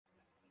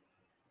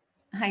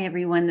Hi,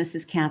 everyone. This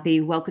is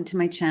Kathy. Welcome to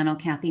my channel,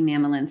 Kathy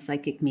Mamelin,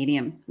 Psychic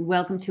Medium.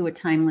 Welcome to a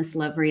timeless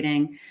love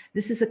reading.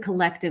 This is a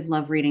collective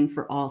love reading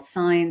for all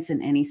signs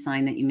and any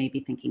sign that you may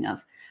be thinking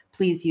of.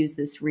 Please use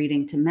this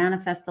reading to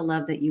manifest the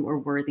love that you are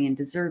worthy and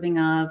deserving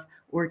of,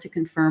 or to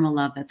confirm a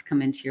love that's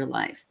come into your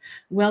life.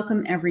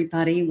 Welcome,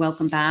 everybody.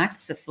 Welcome back.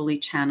 It's a fully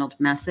channeled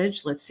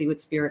message. Let's see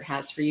what Spirit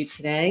has for you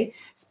today.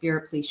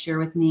 Spirit, please share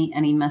with me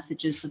any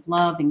messages of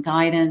love and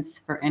guidance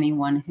for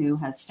anyone who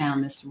has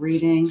found this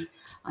reading.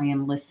 I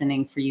am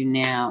listening for you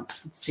now.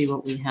 Let's see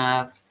what we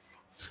have.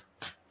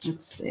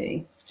 Let's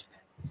see.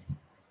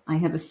 I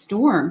have a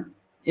storm.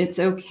 It's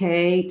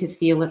okay to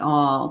feel it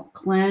all.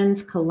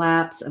 Cleanse,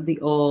 collapse of the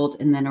old,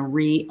 and then a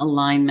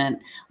realignment.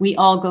 We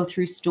all go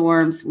through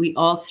storms. We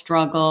all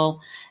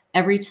struggle.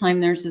 Every time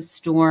there's a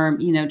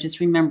storm, just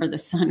remember the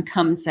sun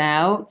comes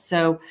out.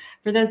 So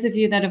for those of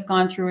you that have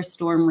gone through a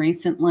storm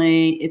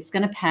recently, it's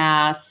going to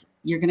pass.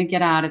 You're going to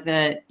get out of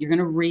it. You're going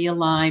to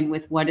realign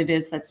with what it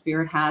is that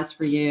Spirit has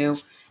for you.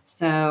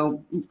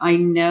 So I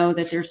know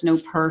that there's no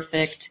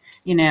perfect,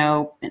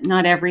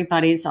 not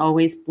everybody's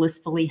always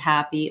blissfully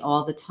happy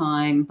all the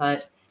time,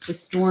 but the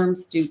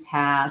storms do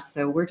pass.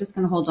 So we're just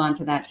going to hold on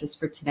to that just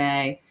for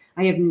today.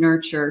 I have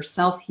nurture,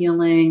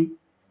 self-healing,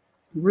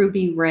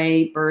 ruby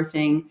ray,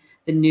 birthing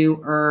the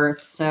new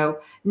earth.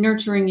 So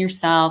nurturing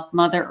yourself,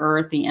 Mother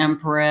Earth, the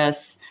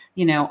Empress,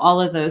 all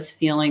of those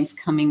feelings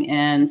coming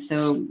in.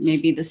 So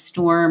maybe the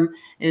storm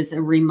is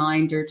a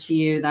reminder to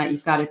you that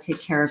you've got to take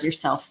care of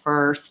yourself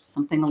first,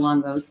 something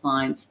along those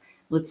lines.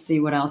 Let's see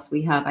what else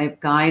we have. I have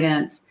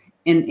guidance,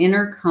 an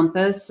inner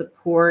compass,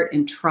 support,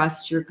 and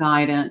trust your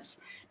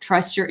guidance.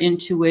 Trust your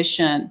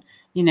intuition.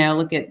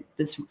 Look at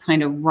this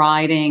kind of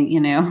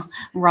riding,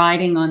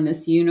 riding on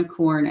this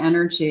unicorn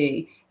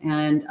energy.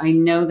 And I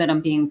know that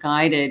I'm being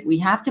guided. We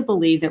have to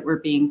believe that we're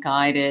being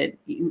guided.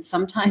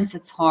 Sometimes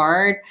it's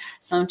hard.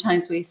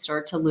 Sometimes we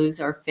start to lose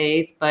our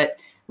faith, but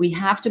we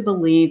have to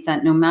believe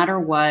that no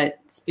matter what,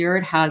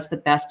 Spirit has the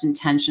best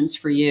intentions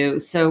for you.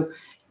 So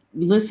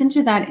listen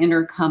to that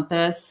inner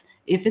compass.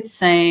 If it's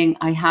saying,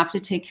 I have to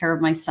take care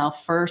of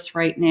myself first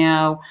right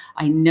now,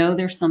 I know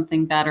there's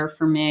something better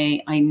for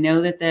me, I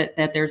know that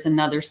there's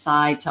another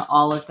side to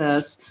all of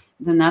this,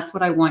 then that's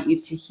what I want you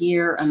to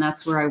hear, and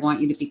that's where I want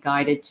you to be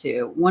guided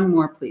to. One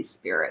more, please,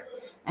 Spirit.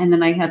 And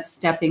then I have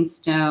stepping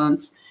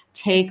stones.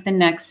 Take the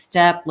next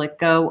step. Let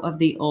go of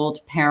the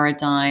old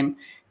paradigm.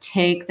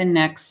 Take the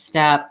next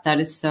step. That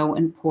is so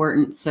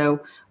important. So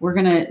we're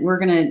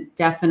gonna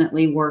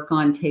definitely work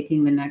on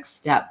taking the next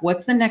step.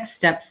 What's the next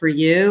step for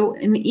you?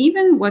 And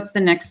even what's the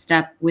next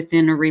step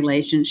within a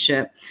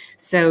relationship?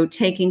 So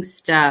taking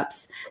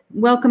steps.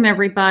 Welcome,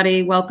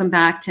 everybody. Welcome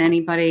back to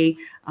anybody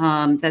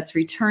that's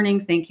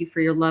returning. Thank you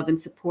for your love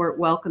and support.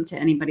 Welcome to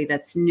anybody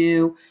that's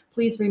new.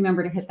 Please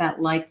remember to hit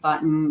that like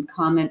button,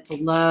 comment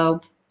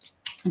below.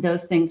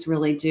 Those things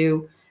really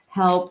do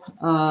help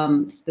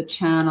the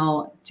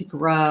channel to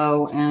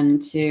grow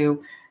and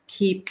to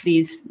keep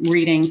these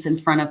readings in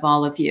front of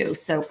all of you.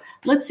 So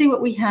let's see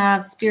what we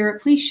have.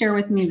 Spirit, please share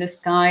with me this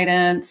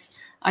guidance.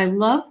 I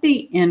love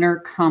the inner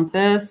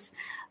compass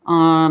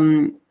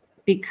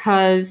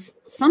because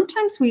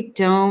sometimes we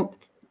don't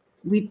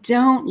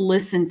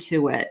listen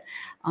to it.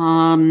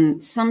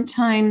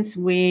 Sometimes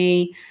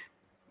we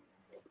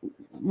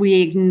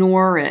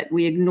ignore it.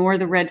 We ignore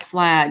the red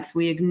flags.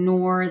 We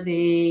ignore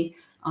the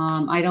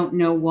I don't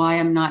know why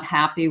I'm not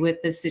happy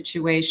with this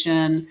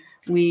situation.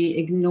 We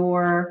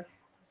ignore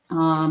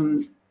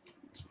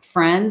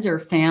friends or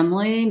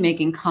family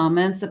making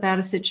comments about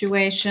a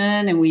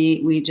situation, and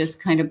we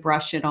just kind of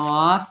brush it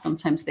off.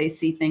 Sometimes they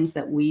see things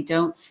that we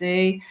don't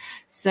see.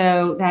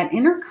 So that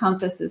inner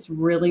compass is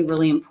really,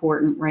 really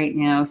important right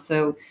now.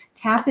 So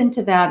tap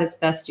into that as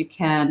best you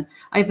can.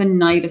 I have a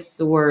Knight of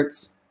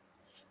Swords.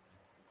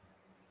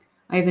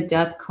 I have a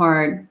Death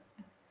card.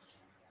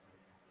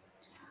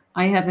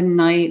 I have a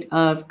Knight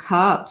of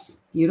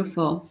Cups.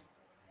 Beautiful.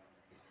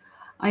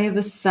 I have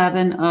a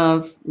Seven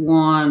of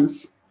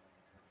Wands.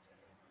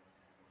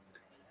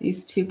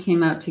 These two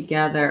came out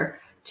together.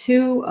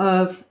 Two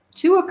of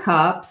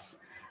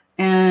Cups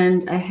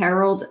and a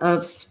Herald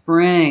of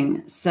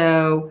Spring.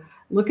 So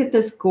look at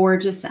this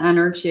gorgeous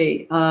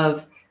energy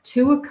of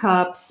Two of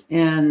Cups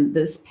and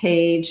this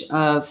Page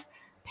of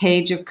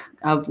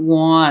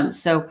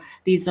Wands. So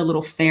these are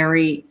little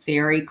fairy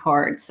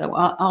cards. So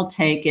I'll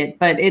take it.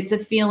 But it's a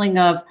feeling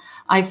of,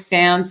 I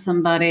found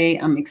somebody.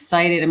 I'm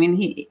excited. I mean,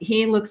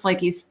 he looks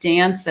like he's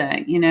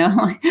dancing,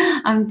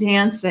 I'm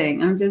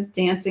dancing. I'm just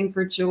dancing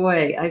for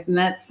joy. I've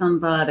met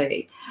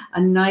somebody.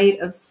 A Knight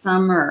of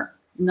Summer.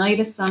 Knight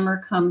of Summer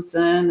comes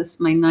in. This is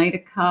my Knight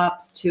of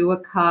Cups, Two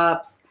of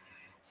Cups.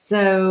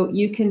 So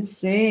you can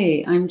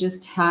see, I'm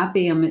just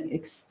happy. I'm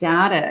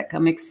ecstatic.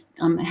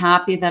 I'm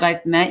happy that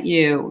I've met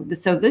you.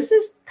 So this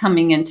is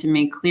coming into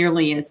me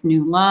clearly as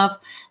new love,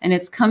 and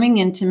it's coming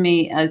into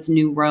me as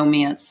new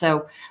romance.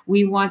 So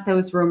we want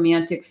those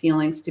romantic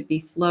feelings to be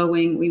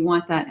flowing. We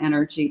want that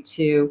energy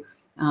to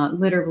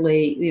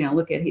literally, you know,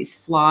 look at, he's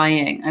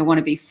flying. I want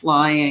to be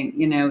flying,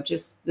 you know,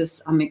 just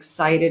this, I'm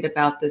excited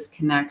about this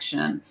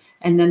connection.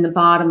 And then the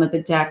bottom of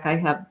the deck, I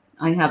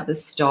have the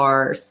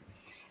stars.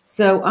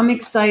 So I'm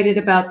excited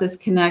about this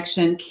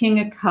connection. King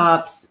of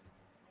Cups,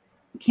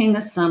 King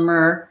of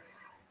Summer,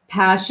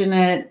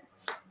 passionate,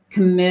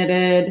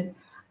 committed,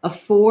 a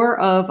Four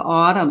of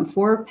Autumn,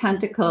 Four of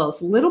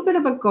Pentacles, a little bit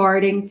of a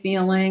guarding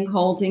feeling,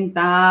 holding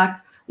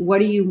back. What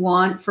do you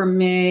want from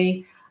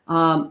me?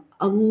 A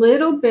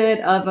little bit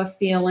of a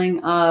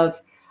feeling of,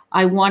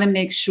 I want to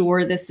make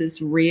sure this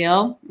is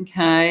real.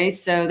 Okay.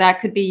 So that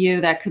could be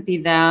you. That could be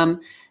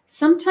them.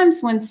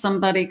 Sometimes when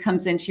somebody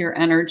comes into your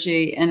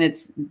energy and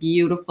it's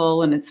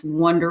beautiful and it's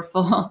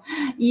wonderful,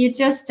 you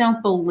just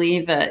don't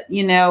believe it.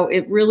 You know,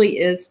 it really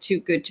is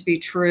too good to be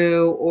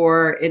true,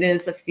 or it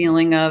is a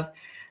feeling of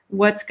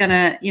what's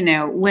gonna, you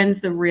know, when's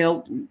the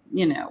real,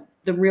 you know,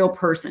 the real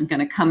person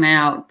gonna come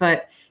out.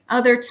 But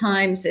other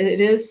times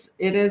it is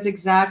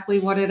exactly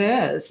what it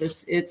is.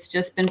 It's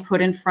just been put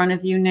in front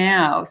of you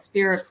now.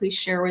 Spirit, please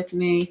share with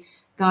me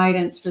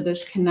guidance for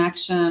this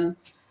connection.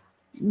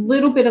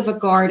 Little bit of a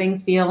guarding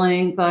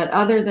feeling, but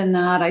other than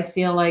that, I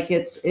feel like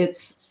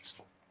it's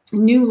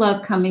new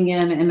love coming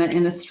in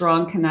a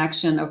strong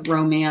connection of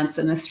romance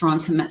and a strong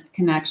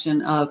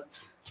connection of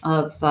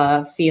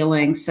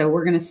feelings. So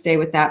we're going to stay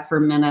with that for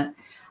a minute.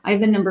 I have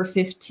the number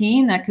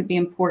 15. That could be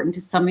important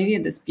to some of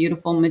you. This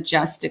beautiful,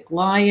 majestic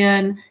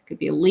lion, could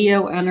be a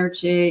Leo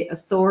energy,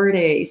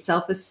 authority,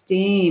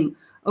 self-esteem,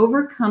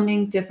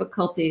 overcoming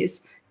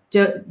difficulties,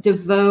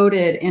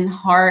 devoted and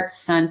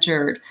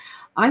heart-centered.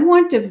 I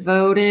want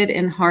devoted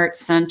and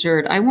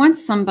heart-centered. I want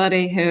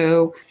somebody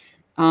who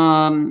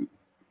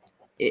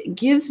it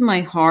gives my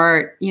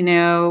heart, you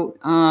know,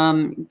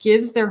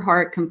 gives their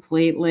heart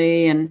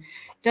completely and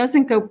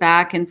doesn't go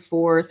back and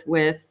forth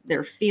with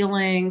their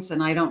feelings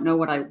and I don't know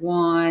what I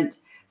want.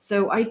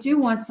 So I do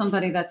want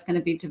somebody that's going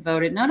to be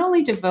devoted, not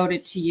only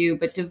devoted to you,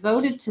 but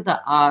devoted to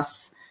the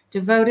us,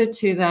 devoted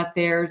to that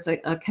there's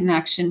a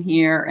connection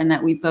here and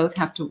that we both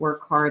have to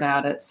work hard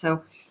at it.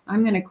 So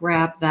I'm going to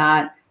grab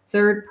that.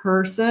 Third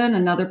person,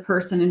 another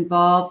person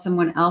involved,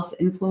 someone else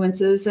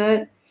influences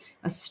it,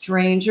 a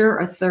stranger,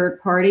 a third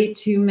party,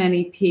 too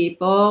many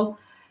people.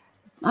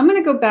 I'm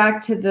going to go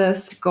back to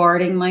this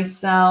guarding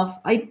myself.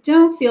 I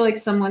don't feel like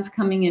someone's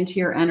coming into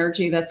your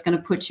energy that's going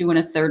to put you in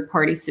a third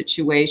party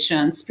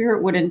situation.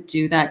 Spirit wouldn't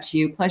do that to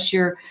you. Plus,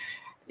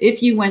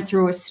 if you went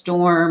through a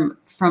storm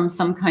from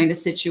some kind of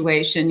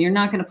situation, you're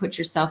not going to put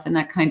yourself in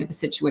that kind of a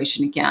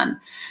situation again.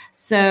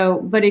 So,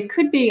 but it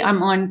could be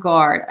I'm on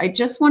guard. I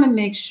just want to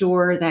make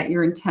sure that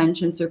your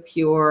intentions are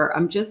pure.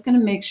 I'm just going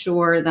to make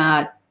sure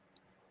that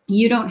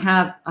you don't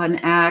have an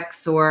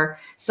ex or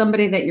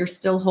somebody that you're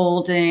still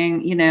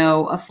holding, you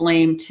know, a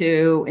flame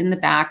to in the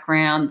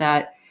background,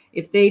 that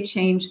if they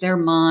change their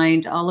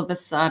mind, all of a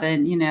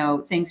sudden, you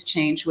know, things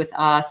change with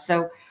us.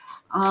 So,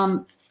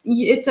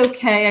 it's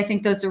okay. I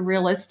think those are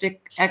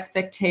realistic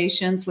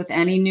expectations with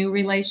any new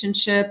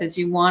relationship, is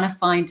you want to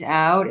find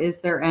out,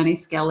 is there any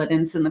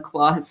skeletons in the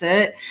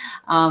closet?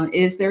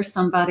 Is there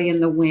somebody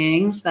in the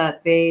wings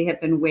that they have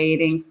been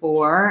waiting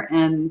for?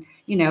 And,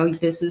 you know,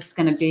 this is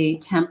going to be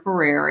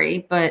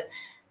temporary, but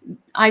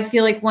I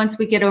feel like once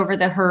we get over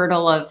the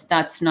hurdle of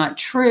that's not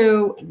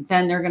true,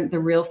 then the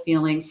real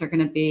feelings are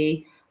going to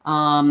be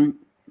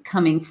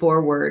coming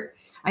forward.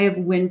 I have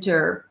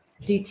winter,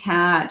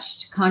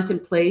 detached,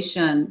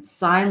 contemplation,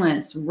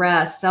 silence,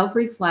 rest,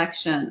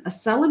 self-reflection, a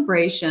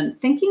celebration,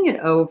 thinking it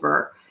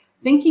over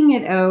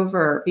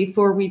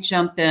before we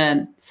jump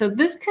in. So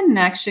this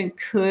connection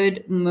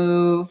could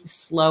move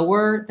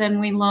slower than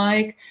we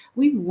like.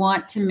 We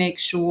want to make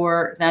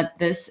sure that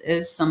this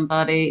is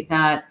somebody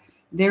that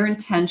their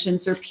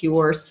intentions are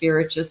pure.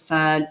 Spirit just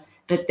said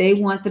that they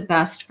want the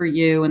best for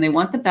you and they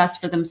want the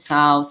best for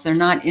themselves. They're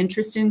not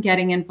interested in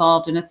getting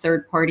involved in a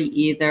third party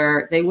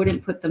either. They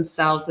wouldn't put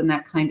themselves in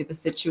that kind of a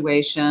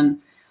situation.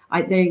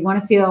 They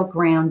want to feel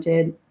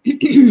grounded.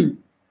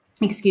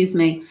 Excuse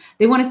me.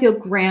 They want to feel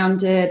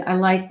grounded. I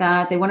like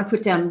that. They want to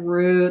put down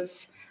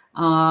roots.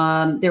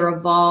 They're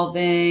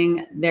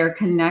evolving. They're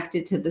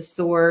connected to the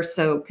source.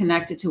 So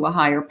connected to a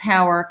higher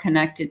power,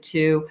 connected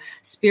to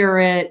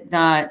spirit,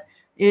 that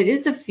it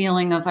is a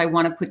feeling of, I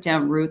want to put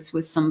down roots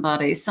with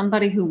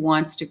somebody who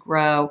wants to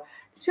grow.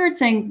 Spirit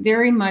saying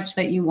very much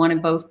that you want to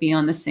both be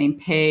on the same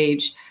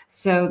page.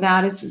 So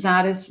that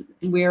is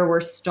where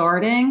we're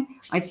starting.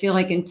 I feel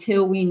like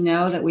until we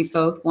know that we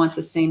both want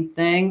the same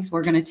things,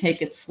 we're going to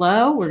take it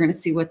slow. We're going to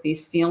see what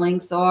these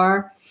feelings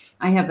are.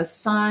 I have a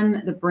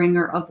sun, the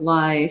bringer of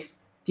life,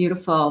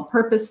 beautiful,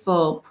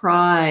 purposeful,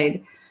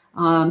 pride,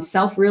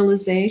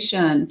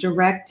 self-realization,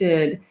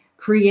 directed,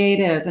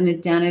 creative, and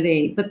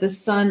identity. But the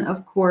sun,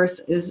 of course,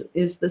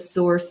 is the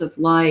source of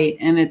light,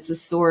 and it's a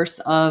source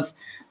of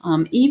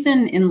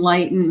even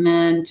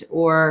enlightenment,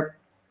 or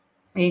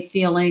a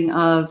feeling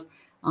of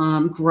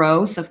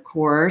growth, of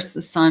course.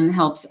 The sun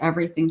helps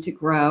everything to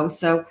grow.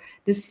 So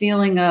this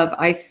feeling of,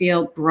 I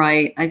feel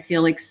bright, I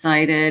feel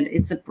excited,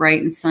 it's a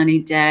bright and sunny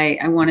day,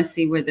 I want to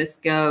see where this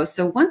goes.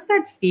 So once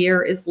that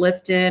fear is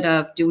lifted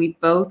of, do we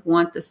both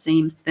want the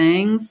same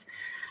things?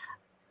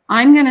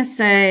 I'm going to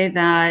say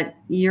that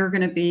you're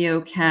going to be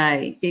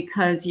okay,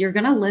 because you're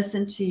going to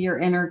listen to your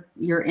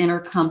inner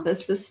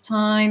compass this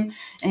time.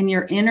 And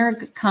your inner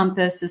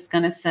compass is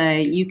going to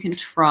say, you can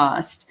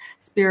trust.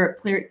 Spirit,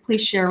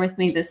 please share with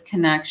me this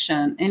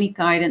connection. Any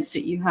guidance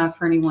that you have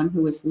for anyone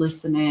who is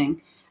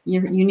listening.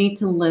 You need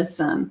to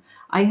listen.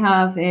 I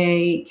have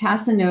a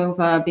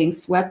Casanova being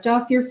swept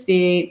off your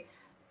feet.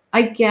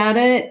 I get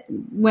it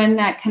when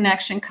that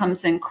connection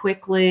comes in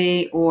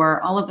quickly,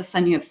 or all of a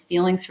sudden you have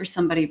feelings for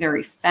somebody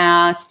very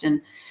fast,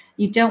 and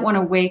you don't want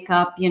to wake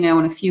up, in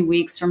a few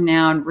weeks from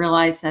now and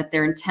realize that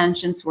their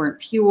intentions weren't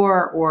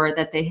pure, or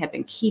that they have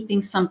been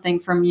keeping something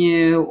from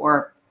you,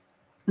 or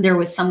there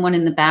was someone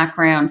in the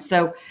background.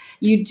 So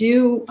you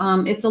do,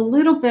 it's a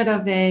little bit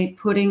of a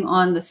putting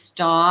on the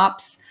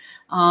stops,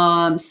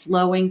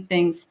 slowing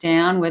things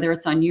down, whether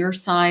it's on your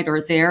side or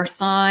their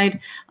side.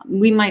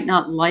 We might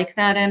not like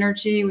that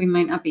energy. We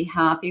might not be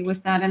happy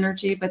with that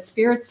energy, but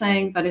Spirit's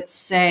saying, but it's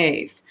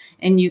safe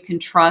and you can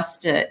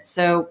trust it.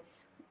 So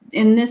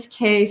in this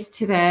case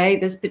today,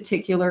 this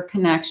particular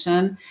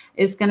connection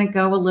is going to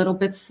go a little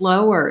bit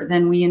slower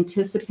than we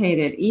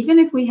anticipated. Even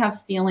if we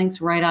have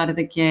feelings right out of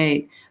the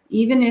gate,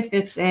 even if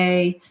it's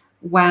a,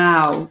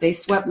 wow, they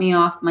swept me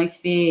off my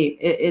feet.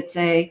 It's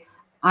a,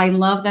 I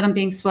love that I'm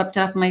being swept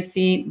off my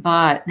feet,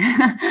 but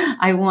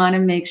I want to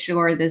make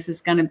sure this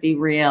is going to be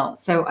real.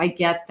 So I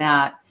get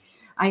that.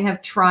 I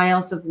have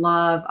trials of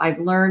love. I've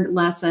learned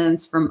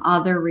lessons from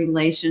other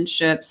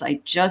relationships.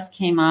 I just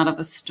came out of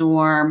a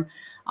storm.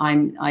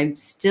 I'm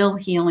still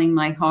healing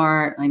my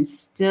heart. I'm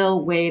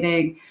still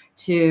waiting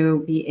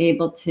to be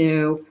able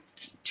to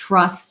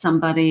trust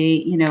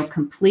somebody,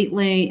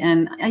 completely.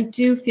 And I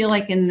do feel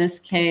like in this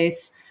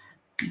case,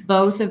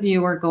 both of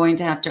you are going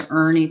to have to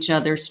earn each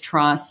other's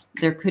trust.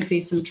 There could be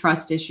some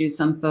trust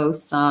issues on both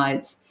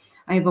sides.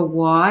 I have a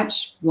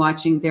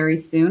watching very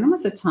soon.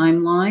 Almost a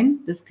timeline.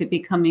 This could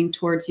be coming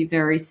towards you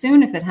very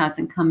soon if it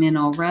hasn't come in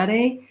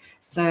already.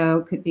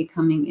 So could be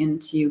coming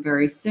into you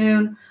very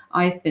soon.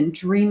 I've been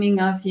dreaming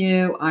of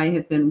you. I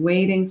have been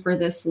waiting for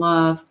this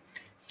love.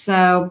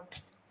 So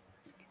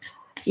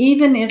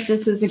even if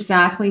this is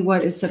exactly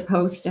what is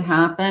supposed to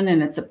happen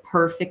and it's a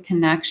perfect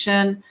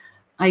connection,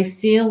 I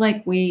feel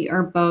like we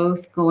are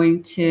both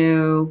going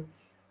to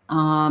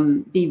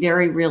be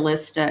very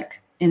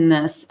realistic in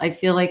this. I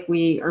feel like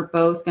we are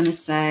both going to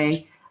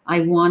say, I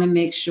want to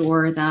make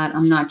sure that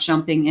I'm not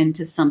jumping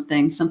into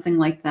something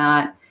like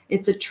that.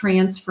 It's a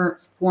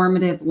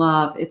transformative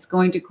love. It's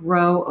going to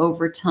grow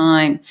over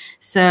time.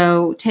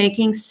 So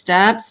taking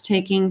steps,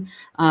 taking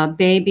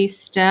baby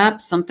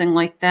steps, something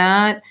like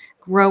that,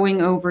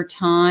 growing over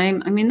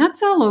time. I mean,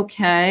 that's all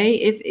okay.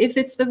 If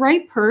it's the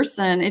right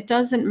person, it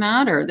doesn't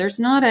matter. There's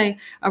not a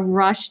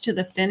rush to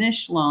the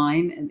finish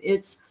line.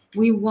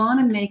 We want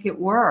to make it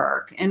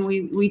work, and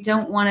we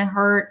don't want to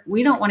hurt.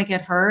 We don't want to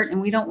get hurt,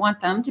 and we don't want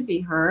them to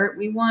be hurt.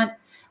 We want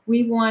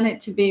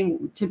it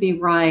to be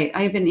right.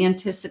 I have an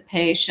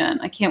anticipation.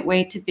 I can't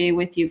wait to be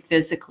with you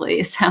physically,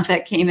 is how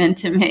that came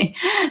into me.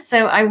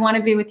 So I want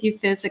to be with you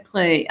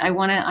physically. I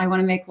want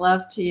to make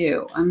love to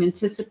you. I'm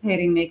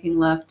anticipating making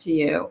love to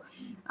you.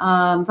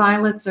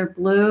 Violets are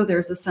blue.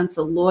 There's a sense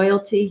of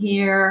loyalty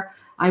here.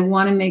 I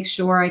want to make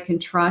sure I can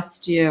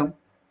trust you.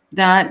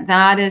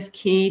 That is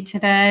key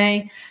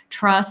today.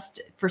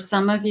 Trust. For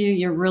some of you,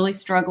 you're really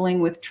struggling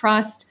with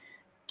trust.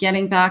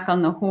 Getting back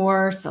on the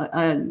horse,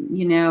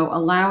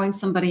 allowing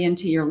somebody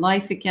into your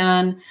life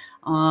again,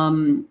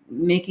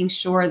 making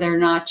sure they're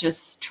not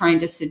just trying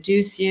to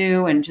seduce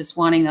you and just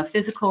wanting a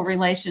physical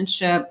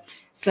relationship.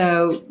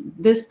 So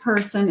this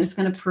person is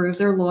going to prove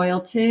their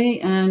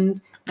loyalty, and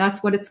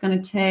that's what it's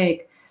going to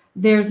take.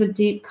 There's a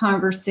deep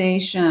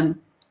conversation,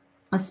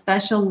 a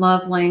special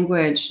love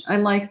language. I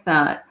like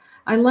that.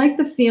 I like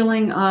the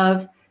feeling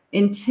of,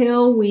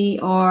 until we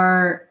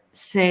are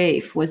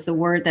safe, was the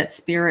word that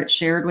Spirit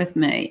shared with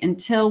me.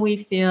 Until we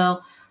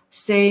feel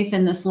safe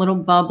in this little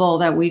bubble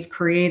that we've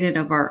created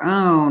of our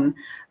own,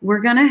 we're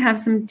going to have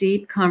some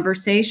deep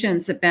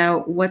conversations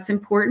about what's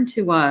important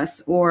to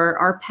us, or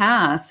our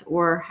past,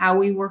 or how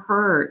we were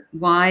hurt,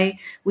 why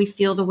we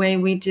feel the way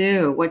we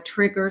do, what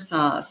triggers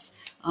us,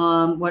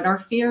 what our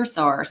fears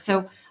are.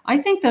 So I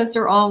think those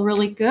are all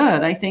really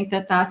good. I think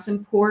that that's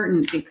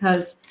important,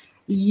 because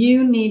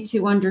you need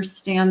to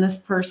understand this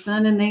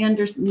person, and they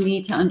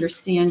need to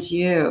understand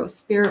you.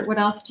 Spirit, what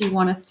else do you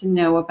want us to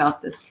know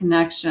about this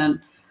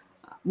connection?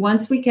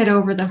 Once we get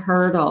over the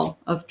hurdle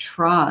of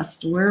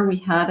trust, where are we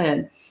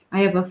headed?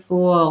 I have a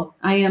Fool.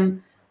 I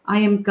am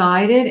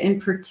guided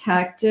and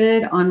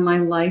protected on my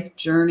life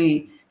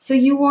journey. So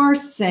you are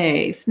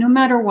safe. No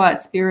matter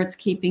what, Spirit's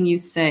keeping you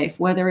safe,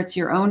 whether it's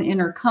your own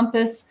inner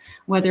compass,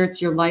 whether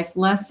it's your life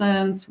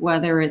lessons,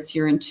 whether it's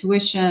your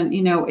intuition.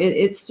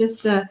 It's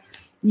just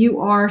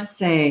You are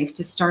safe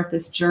to start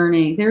this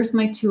journey. There's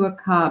my Two of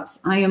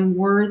Cups. I am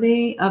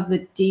worthy of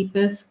the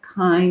deepest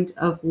kind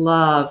of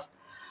love.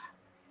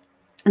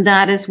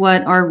 That is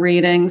what our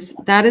readings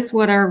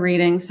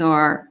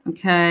are.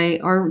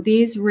 Okay.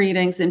 These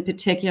readings in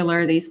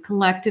particular, these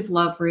collective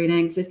love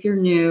readings, if you're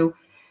new,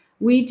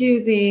 we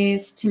do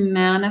these to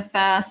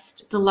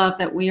manifest the love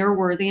that we are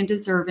worthy and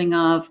deserving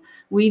of.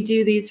 We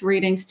do these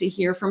readings to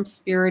hear from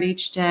Spirit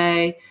each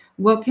day.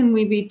 What can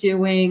we be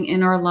doing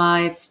in our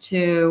lives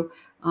to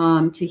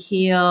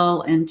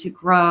heal and to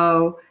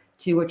grow,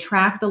 to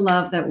attract the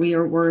love that we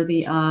are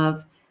worthy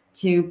of,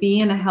 to be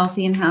in a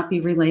healthy and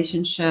happy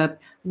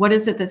relationship? What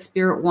is it that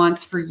Spirit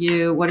wants for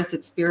you? What is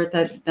it, Spirit,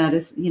 that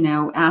is,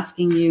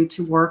 asking you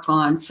to work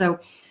on? So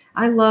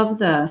I love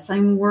this.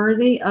 I'm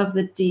worthy of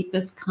the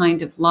deepest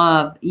kind of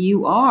love.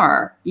 You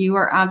are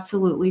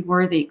absolutely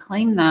worthy.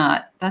 Claim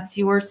that. That's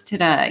yours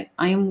today.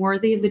 I am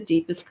worthy of the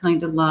deepest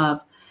kind of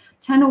love.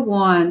 10 of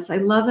Wands. I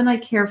love and I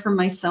care for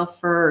myself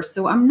first.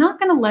 So I'm not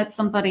going to let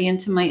somebody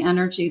into my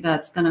energy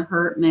that's going to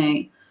hurt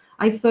me.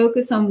 I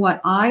focus on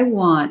what I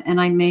want and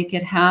I make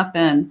it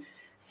happen.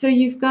 So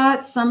you've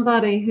got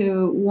somebody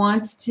who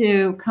wants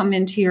to come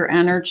into your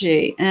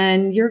energy,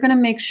 and you're going to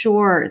make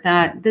sure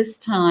that this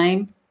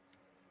time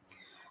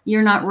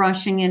you're not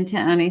rushing into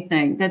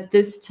anything, that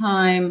this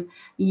time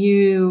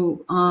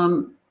you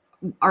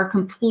are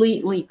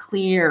completely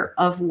clear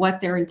of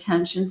what their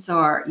intentions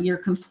are. You're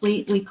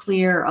completely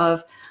clear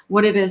of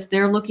what it is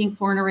they're looking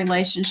for in a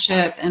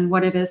relationship and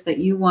what it is that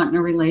you want in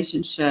a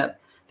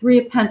relationship. 3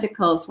 of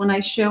Pentacles. When I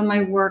show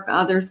my work,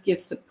 others give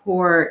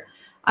support.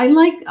 I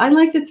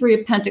like the 3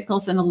 of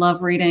Pentacles in a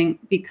love reading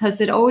because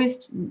it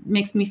always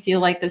makes me feel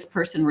like this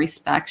person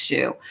respects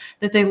you,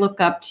 that they look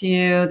up to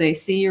you, they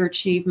see your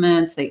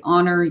achievements, they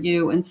honor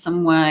you in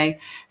some way.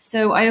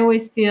 So I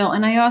always feel,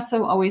 and I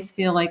also always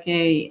feel like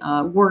a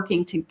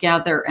working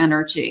together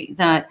energy,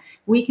 that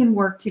we can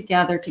work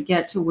together to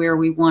get to where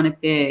we want to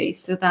be.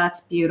 So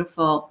that's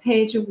beautiful.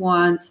 Page of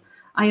Wands.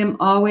 I am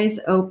always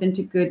open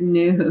to good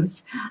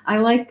news. I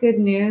like good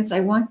news.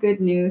 I want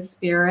good news,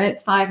 Spirit.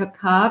 5 of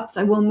Cups.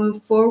 I will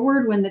move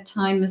forward when the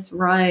time is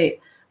right.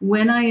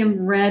 When I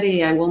am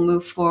ready, I will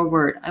move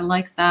forward. I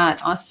like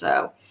that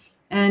also.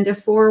 And a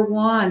 4 of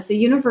Wands. The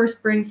universe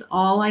brings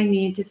all I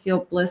need to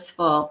feel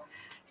blissful.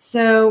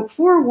 So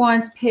 4 of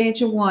Wands,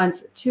 Page of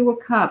Wands, 2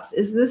 of Cups.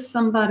 Is this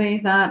somebody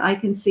that I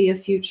can see a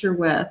future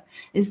with?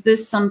 Is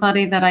this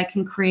somebody that I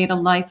can create a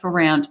life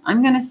around?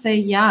 I'm going to say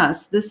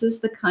yes. This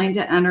is the kind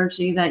of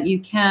energy that you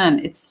can.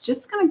 It's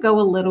just going to go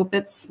a little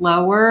bit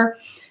slower,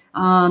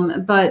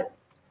 but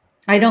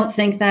I don't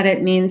think that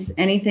it means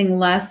anything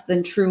less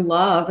than true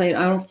love. I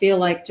don't feel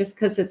like just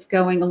because it's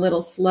going a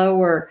little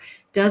slower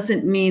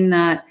doesn't mean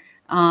that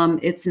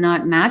it's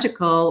not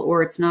magical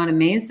or it's not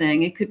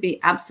amazing. It could be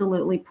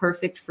absolutely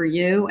perfect for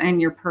you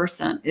and your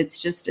person. It's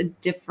just a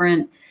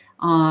different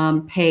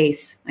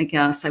pace, I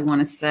guess I want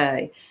to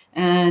say.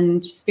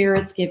 And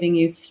Spirit's giving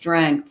you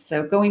strength.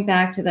 So going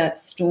back to that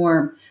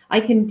storm, I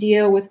can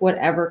deal with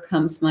whatever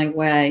comes my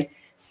way.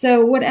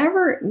 So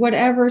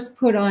whatever's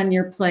put on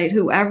your plate,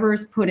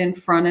 whoever's put in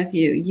front of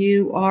you,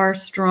 you are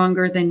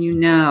stronger than you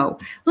know.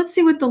 Let's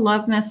see what the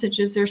love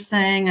messages are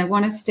saying. I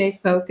want to stay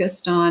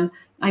focused on,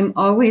 I'm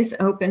always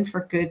open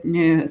for good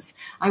news.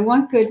 I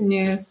want good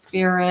news,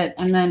 Spirit.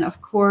 And then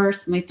of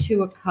course, my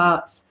 2 of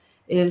Cups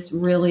is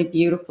really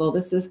beautiful.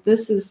 This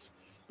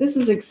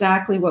is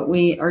exactly what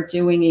we are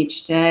doing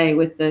each day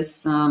with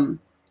this,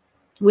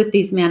 with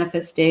these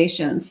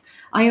manifestations.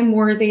 I am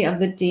worthy of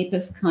the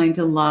deepest kind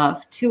of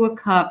love. 2 of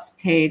Cups,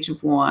 Page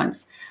of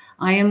Wands.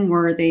 I am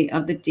worthy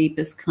of the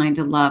deepest kind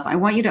of love. I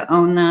want you to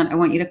own that. I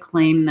want you to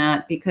claim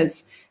that,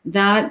 because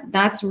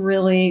that's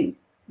really,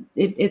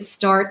 it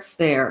starts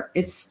there.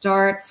 It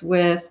starts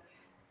with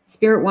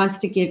Spirit wants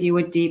to give you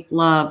a deep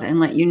love and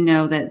let you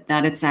know that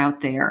it's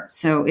out there.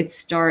 So it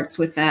starts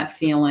with that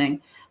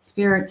feeling.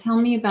 Spirit, tell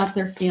me about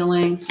their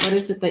feelings. What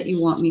is it that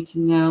you want me to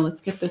know?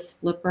 Let's get this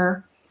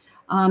flipper.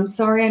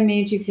 Sorry I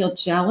made you feel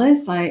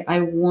jealous. I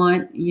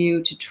want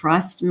you to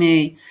trust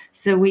me.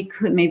 So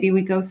maybe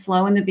we go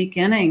slow in the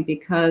beginning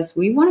because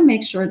we want to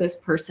make sure this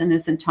person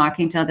isn't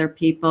talking to other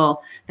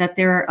people, that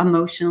they're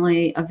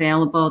emotionally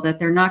available, that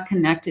they're not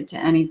connected to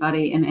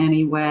anybody in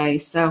any way.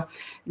 So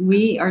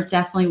we are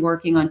definitely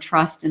working on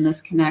trust in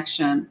this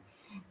connection.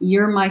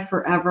 You're my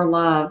forever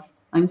love.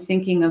 I'm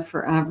thinking of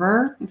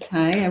forever.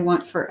 Okay, I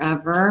want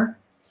forever.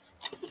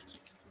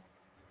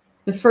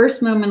 The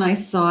first moment I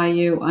saw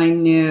you, I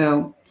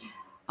knew.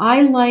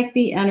 I like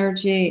the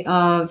energy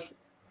of,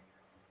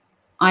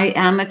 I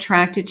am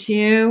attracted to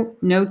you,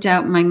 no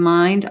doubt in my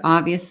mind.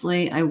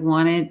 Obviously, I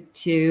wanted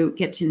to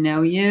get to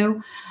know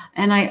you.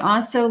 And I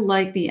also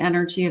like the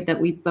energy of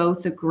that we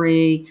both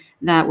agree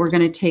that we're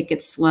going to take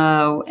it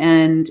slow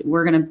and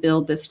we're going to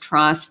build this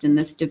trust and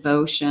this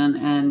devotion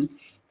and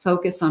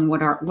focus on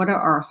what are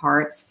our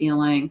hearts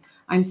feeling.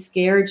 I'm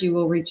scared you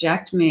will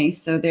reject me.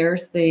 So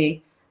there's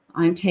the,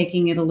 I'm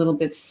taking it a little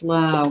bit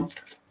slow.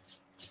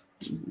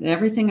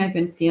 Everything I've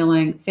been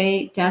feeling,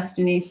 fate,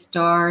 destiny,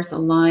 stars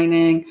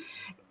aligning.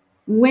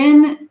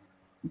 When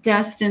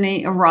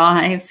destiny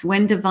arrives,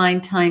 when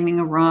divine timing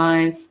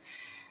arrives.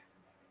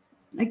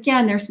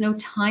 Again, there's no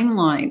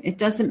timeline. It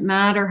doesn't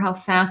matter how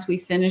fast we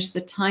finish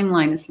the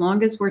timeline, as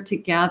long as we're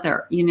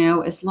together, you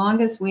know, as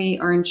long as we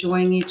are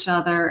enjoying each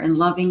other and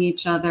loving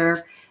each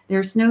other.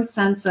 There's no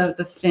sense of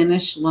the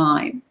finish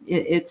line.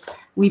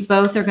 We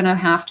both are going to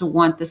have to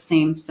want the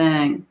same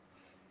thing.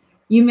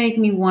 You make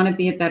me want to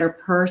be a better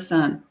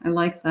person. I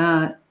like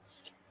that.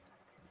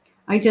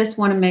 I just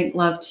want to make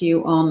love to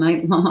you all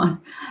night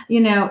long. You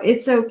know,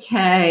 it's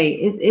okay.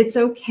 It's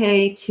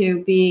okay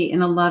to be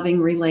in a loving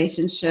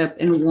relationship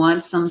and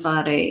want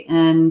somebody.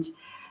 And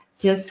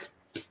just,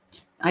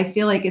 I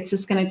feel like it's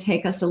just going to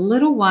take us a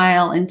little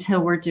while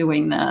until we're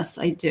doing this.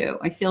 I do.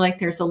 I feel like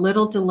there's a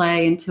little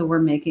delay until we're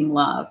making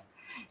love.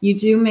 You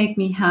do make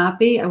me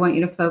happy. I want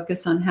you to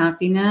focus on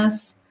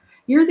happiness.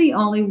 You're the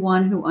only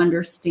one who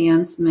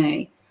understands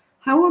me.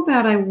 How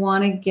about I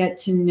want to get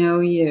to know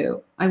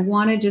you? I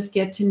want to just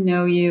get to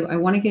know you. I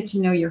want to get to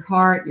know your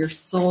heart, your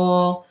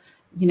soul,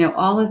 you know,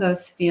 all of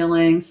those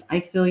feelings. I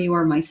feel you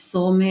are my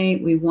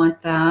soulmate. We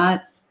want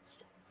that.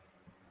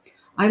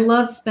 I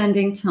love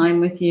spending time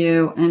with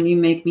you and you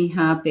make me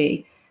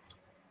happy.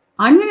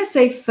 I'm going to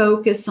say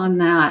focus on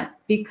that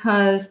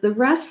because the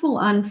rest will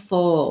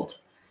unfold.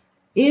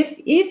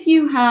 If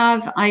you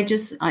have,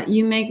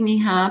 you make me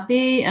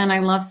happy and I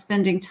love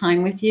spending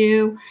time with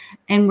you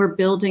and we're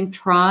building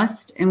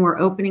trust and we're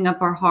opening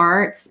up our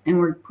hearts and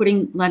we're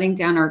letting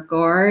down our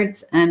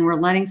guards and we're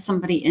letting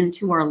somebody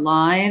into our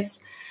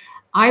lives,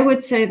 I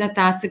would say that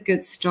that's a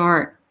good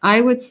start. I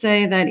would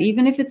say that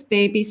even if it's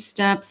baby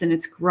steps and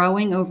it's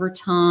growing over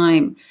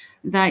time,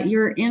 that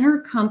your inner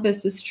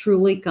compass is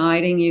truly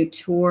guiding you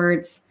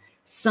towards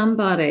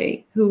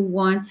somebody who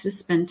wants to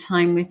spend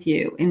time with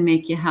you and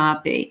make you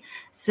happy.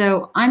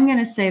 So I'm going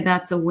to say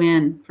that's a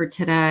win for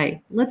today.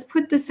 Let's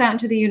put this out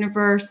into the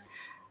universe.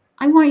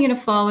 I want you to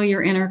follow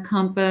your inner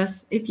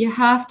compass. If you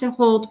have to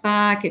hold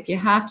back, if you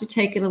have to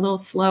take it a little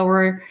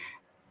slower,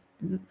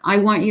 I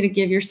want you to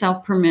give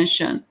yourself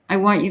permission. I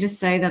want you to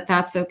say that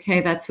that's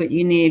okay. That's what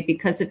you need.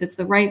 Because if it's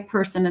the right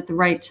person at the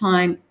right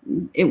time,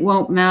 it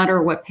won't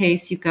matter what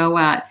pace you go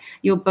at.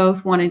 You'll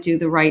both want to do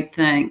the right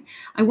thing.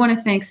 I want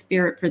to thank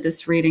Spirit for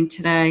this reading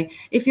today.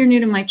 If you're new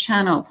to my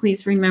channel,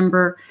 please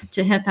remember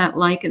to hit that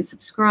like and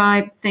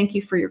subscribe. Thank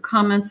you for your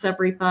comments,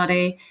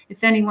 everybody.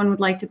 If anyone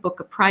would like to book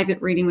a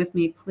private reading with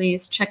me,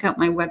 please check out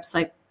my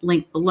website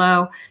link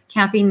below,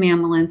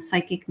 CathyMamolin,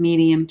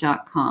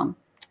 psychicmedium.com.